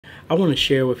I want to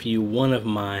share with you one of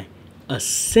my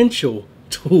essential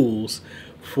tools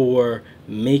for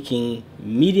making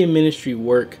media ministry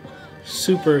work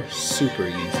super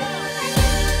easy.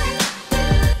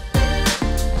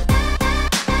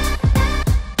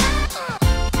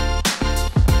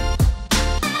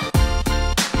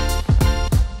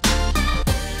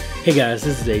 Hey guys,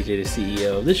 this is AJ the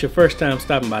CEO. If this is your first time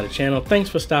stopping by the channel,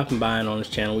 thanks for stopping by. And on this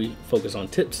channel we focus on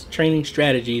tips, training,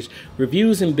 strategies,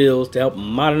 reviews, and builds to help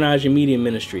modernize your media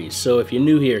ministries. So if you're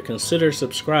new here, consider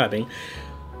subscribing.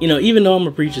 You know, even though I'm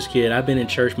a preacher's kid, I've been in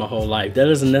church my whole life. That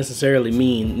doesn't necessarily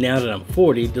mean now that I'm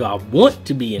 40, do I want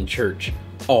to be in church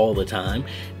all the time.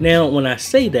 Now, when I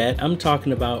say that, I'm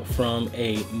talking about from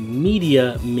a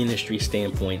media ministry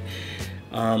standpoint.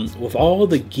 With all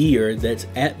the gear that's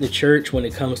at the church when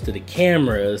it comes to the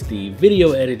cameras, the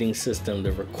video editing system,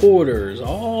 the recorders,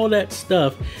 all that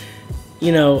stuff,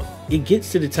 you know, it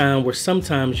gets to the time where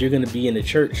sometimes you're going to be in the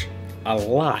church a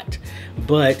lot,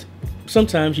 but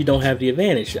sometimes you don't have the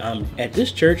advantage. At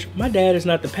this church, my dad is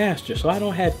not the pastor, so I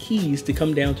don't have keys to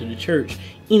come down to the church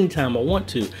anytime I want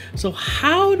to. So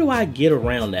how do I get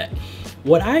around that?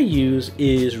 What I use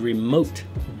is remote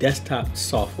desktop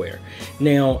software.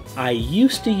 Now, I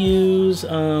used to use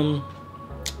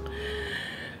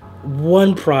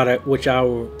one product, which I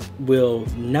will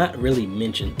not really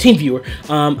mention, TeamViewer.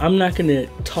 I'm not going to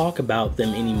talk about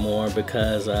them anymore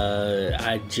because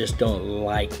I just don't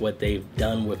like what they've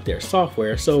done with their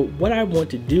software. So what I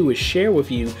want to do is share with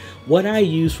you what I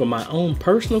use for my own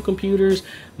personal computers,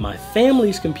 my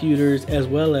family's computers, as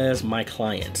well as my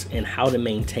clients, and how to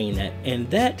maintain that. And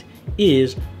that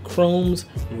is Chrome's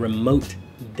remote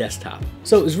desktop.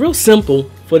 So it's real simple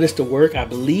for this to work. I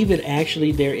believe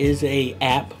there is a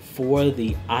app for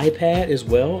the iPad as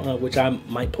well, which I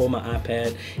might pull my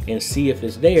iPad and see if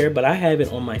it's there, but I have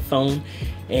it on my phone.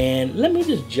 And let me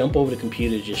just jump over the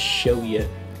computer to just show you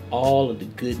all of the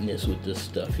goodness with this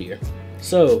stuff here.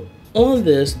 So on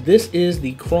this is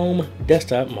the Chrome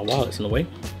desktop. My wallet's in the way.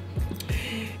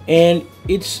 And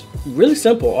it's really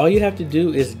simple. All you have to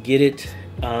do is get it.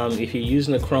 If you're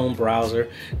using a Chrome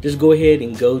browser, just go ahead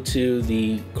and go to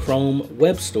the Chrome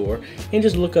web store and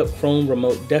just look up Chrome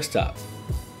Remote Desktop.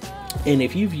 And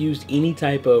if you've used any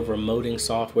type of remoting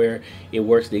software, it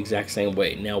works the exact same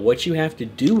way. Now, what you have to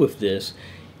do with this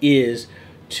is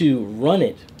to run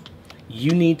it,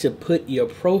 you need to put your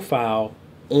profile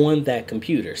on that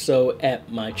computer. So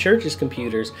at my church's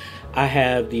computers, I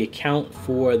have the account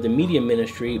for the media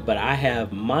ministry, but I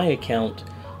have my account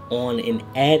on an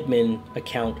admin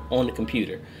account on the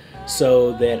computer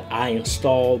so that I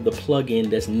install the plugin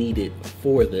that's needed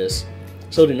for this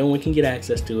so that no one can get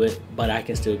access to it, but I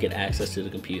can still get access to the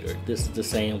computer. This is the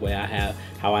same way I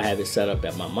have it set up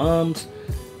at my mom's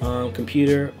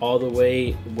computer, all the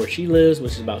way where she lives,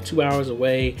 which is about 2 hours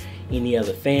away. Any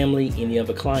other family, any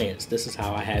other clients, this is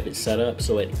how I have it set up.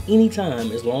 So at any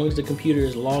time, as long as the computer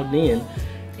is logged in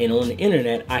and on the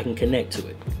internet, I can connect to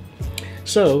it.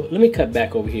 So let me cut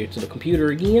back over here to the computer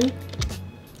again.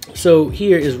 So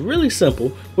here is really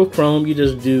simple. With Chrome, you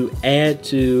just do add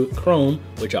to Chrome,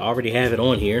 which I already have it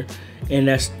on here, and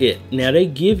that's it. Now they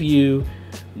give you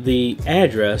the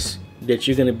address that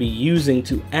you're going to be using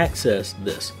to access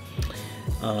this.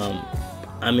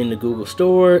 I'm in the Google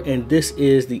Store, and this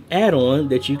is the add-on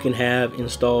that you can have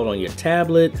installed on your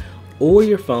tablet or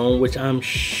your phone, which I'm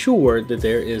sure that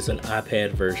there is an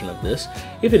iPad version of this.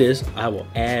 If it is, I will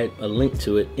add a link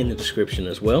to it in the description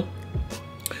as well.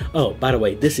 Oh, by the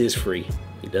way, this is free.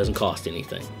 It doesn't cost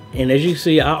anything. And as you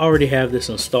see, I already have this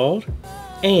installed.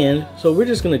 And so we're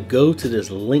just gonna go to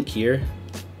this link here.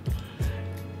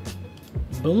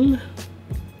 Boom.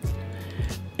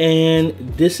 And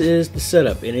this is the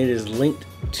setup, and it is linked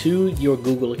to your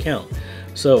Google account.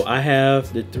 So I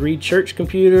have the 3 church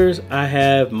computers. I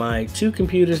have my 2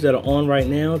 computers that are on right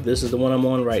now. This is the one I'm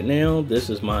on right now. This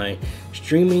is my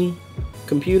streaming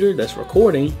computer that's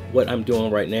recording what I'm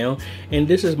doing right now. And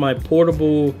this is my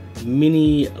portable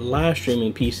mini live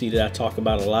streaming PC that I talk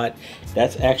about a lot.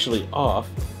 That's actually off,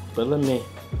 but let me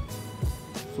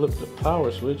flip the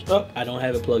power switch up. I don't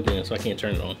have it plugged in, so I can't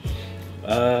turn it on.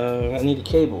 I need a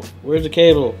cable. Where's the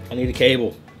cable? I need a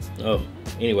cable. Oh,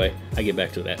 anyway, I get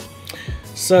back to that.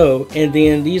 So, and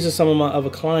then these are some of my other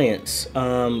clients,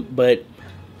 but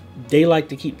they like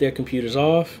to keep their computers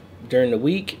off during the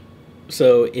week.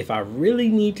 So if I really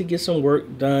need to get some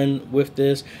work done with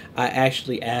this, I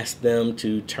actually ask them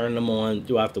to turn them on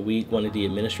throughout the week. One of the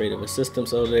administrative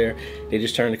assistants over there, they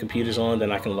just turn the computers on, then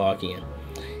I can log in.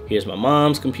 Here's my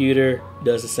mom's computer,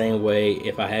 does the same way.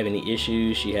 If I have any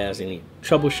issues, she has any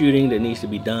troubleshooting that needs to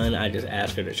be done, I just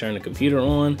ask her to turn the computer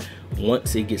on.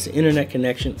 Once it gets the internet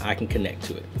connection, I can connect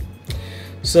to it.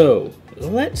 So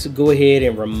let's go ahead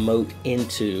and remote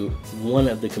into one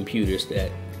of the computers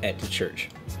at the church.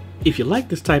 If you like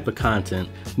this type of content,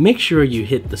 make sure you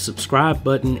hit the subscribe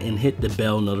button and hit the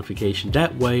bell notification.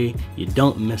 That way you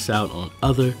don't miss out on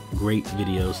other great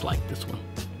videos like this one.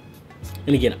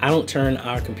 And again, I don't turn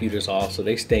our computers off, so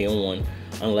they stay on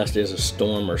unless there's a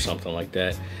storm or something like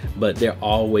that, but they're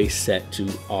always set to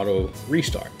auto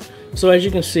restart. So as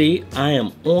you can see, I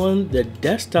am on the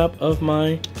desktop of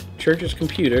my church's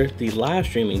computer, the live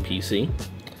streaming PC.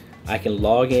 I can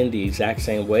log in the exact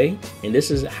same way, and this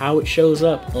is how it shows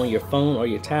up on your phone or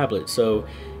your tablet. So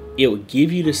it will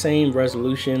give you the same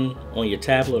resolution on your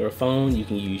tablet or phone. You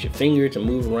can use your finger to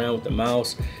move around with the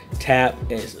mouse, tap,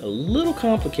 and it's a little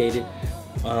complicated,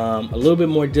 a little bit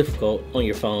more difficult on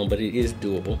your phone, but it is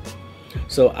doable.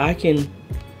 So I can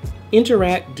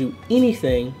interact, do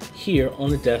anything here on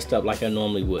the desktop like I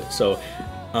normally would. So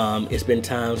it's been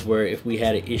times where if we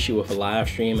had an issue with a live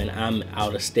stream and I'm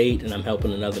out of state and I'm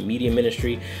helping another media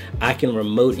ministry, I can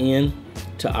remote in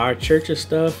to our church's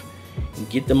stuff and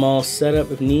get them all set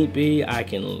up if need be. I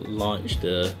can launch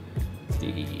the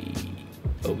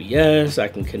OBS, I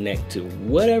can connect to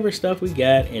whatever stuff we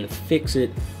got and fix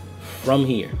it from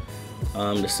here.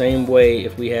 The same way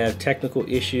if we have technical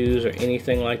issues or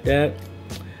anything like that,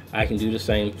 I can do the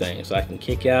same thing. So I can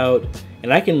kick out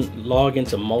and I can log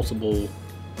into multiple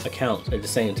accounts at the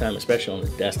same time, especially on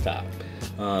the desktop,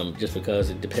 just because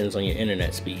it depends on your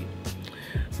internet speed.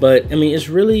 But I mean, it's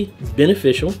really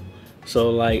beneficial.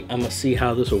 So like, I'm gonna see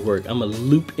how this will work. I'm gonna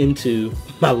loop into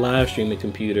my live streaming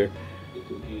computer.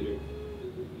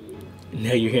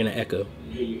 Now you're hearing an echo.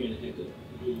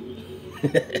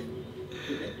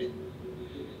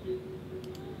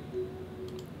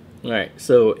 All right,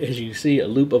 so as you see, a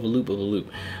loop of a loop of a loop,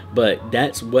 but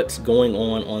that's what's going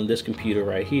on this computer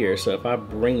right here. So if I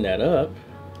bring that up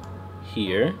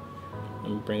here,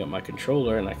 let me bring up my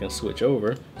controller and I can switch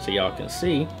over so y'all can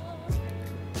see.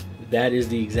 That is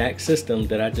the exact system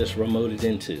that I just remoted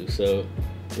into. So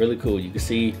really cool. You can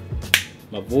see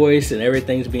my voice and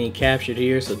everything's being captured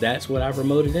here. So that's what I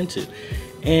remoted into.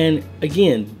 And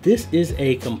again, this is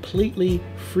a completely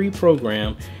free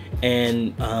program.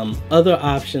 And other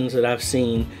options that I've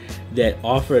seen that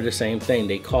offer the same thing,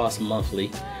 they cost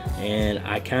monthly, and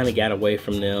I kind of got away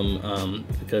from them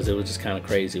because it was just kind of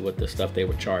crazy what the stuff they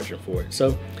were charging for it.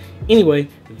 So anyway,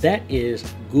 that is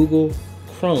Google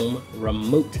Chrome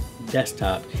Remote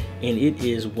Desktop, and it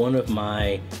is one of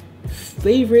my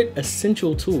favorite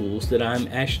essential tools that I'm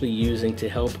actually using to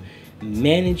help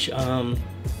manage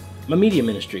my media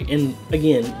ministry. And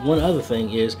again, one other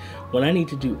thing is when I need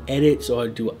to do edits or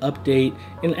do an update,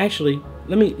 and actually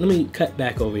let me cut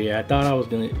back over here. I thought I was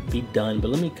gonna be done,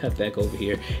 but let me cut back over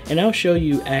here and I'll show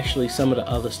you actually some of the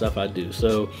other stuff I do.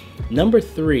 So number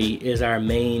 3 is our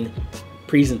main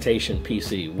presentation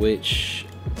PC, which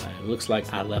looks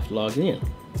like I left logged in.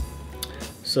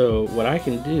 So what I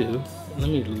can do, let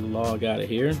me log out of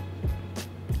here.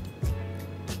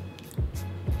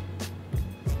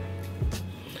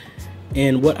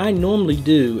 And what I normally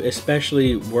do,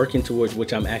 especially working towards,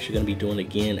 which I'm actually going to be doing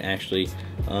again, actually,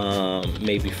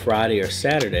 maybe Friday or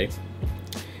Saturday,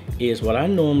 is what I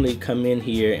normally come in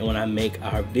here and when I make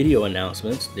our video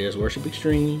announcements, there's Worship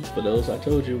Extreme. For those I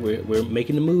told you, we're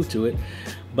making the move to it.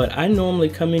 But I normally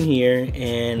come in here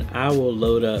and I will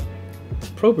load up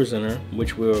ProPresenter,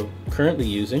 which we're currently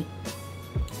using.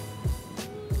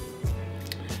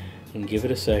 And give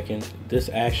it a second. This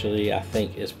actually, I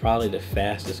think, is probably the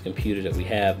fastest computer that we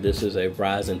have. This is a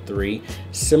Ryzen 3,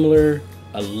 similar,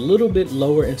 a little bit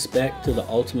lower in spec to the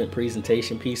Ultimate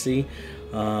Presentation PC.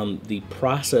 The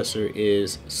processor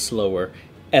is slower,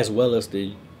 as well as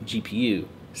the GPU,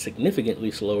 significantly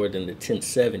slower than the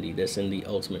 1070 that's in the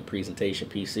Ultimate Presentation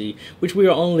PC, which we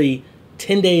are only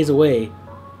 10 days away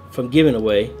from giving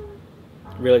away.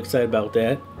 Really excited about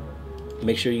that.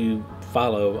 Make sure you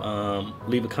follow,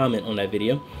 leave a comment on that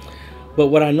video. But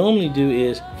what I normally do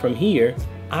is from here,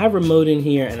 I remote in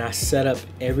here and I set up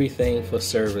everything for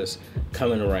service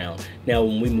coming around. Now,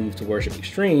 when we move to Worship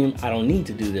Extreme, I don't need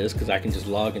to do this because I can just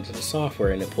log into the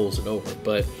software and it pulls it over.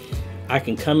 But I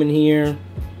can come in here.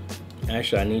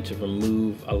 Actually, I need to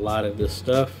remove a lot of this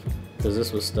stuff because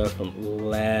this was stuff from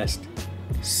last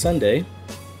Sunday.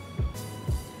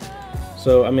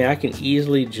 So, I mean, I can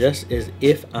easily, just as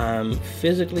if I'm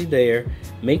physically there,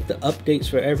 make the updates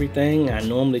for everything. I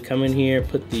normally come in here,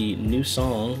 put the new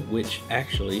song, which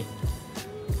actually,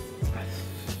 I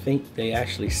think they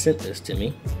actually sent this to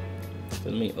me. So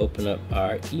let me open up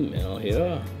our email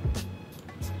here.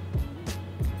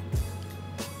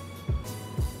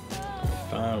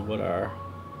 Find what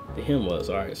the hymn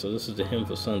was. All right, so this is the hymn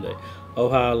for Sunday. Oh,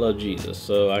 how I love Jesus.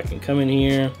 So I can come in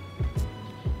here.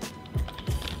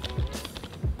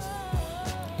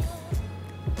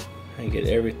 And get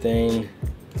everything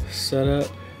set up.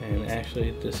 And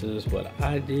actually, this is what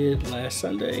I did last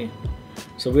Sunday.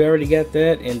 So we already got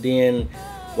that. And then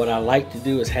what I like to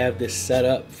do is have this set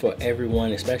up for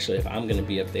everyone, especially if I'm going to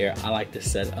be up there. I like to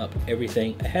set up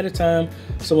everything ahead of time.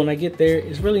 So when I get there,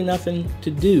 it's really nothing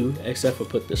to do except for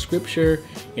put the scripture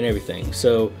and everything.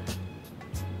 So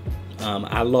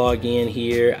I log in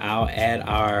here. I'll add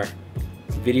our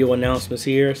video announcements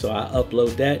here. So I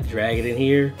upload that, drag it in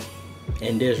here.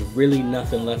 And there's really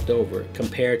nothing left over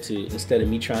compared to, instead of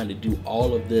me trying to do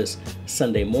all of this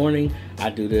Sunday morning, I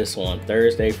do this on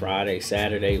Thursday, Friday,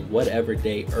 Saturday, whatever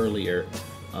day earlier.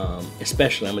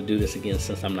 Especially I'm gonna do this again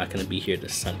since I'm not gonna be here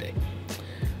this Sunday.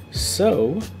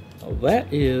 So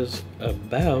that is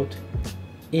about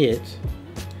it.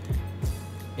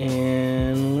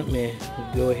 And let me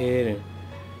go ahead and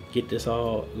get this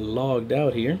all logged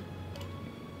out here.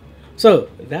 So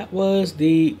that was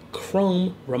the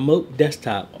Chrome Remote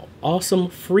Desktop. Awesome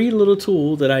free little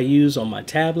tool that I use on my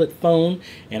tablet phone,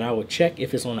 and I will check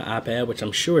if it's on the iPad, which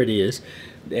I'm sure it is,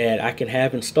 that I can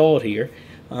have installed here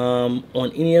on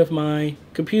any of my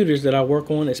computers that I work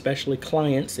on, especially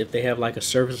clients, if they have like a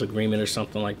service agreement or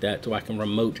something like that, so I can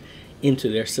remote into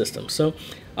their system. So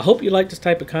I hope you like this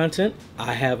type of content.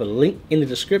 I have a link in the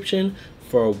description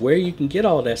for where you can get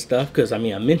all that stuff, because I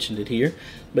mean I mentioned it here,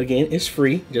 but again, it's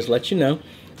free, just let you know.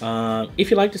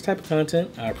 If you like this type of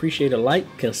content, I appreciate a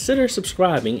like. Consider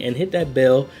subscribing and hit that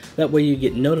bell. That way you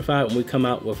get notified when we come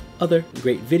out with other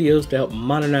great videos to help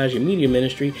modernize your media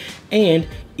ministry. And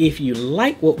if you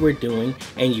like what we're doing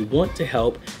and you want to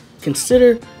help,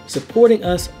 consider supporting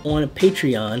us on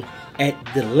Patreon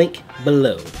at the link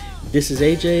below. This is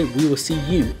AJ. We will see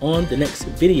you on the next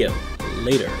video.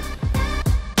 Later.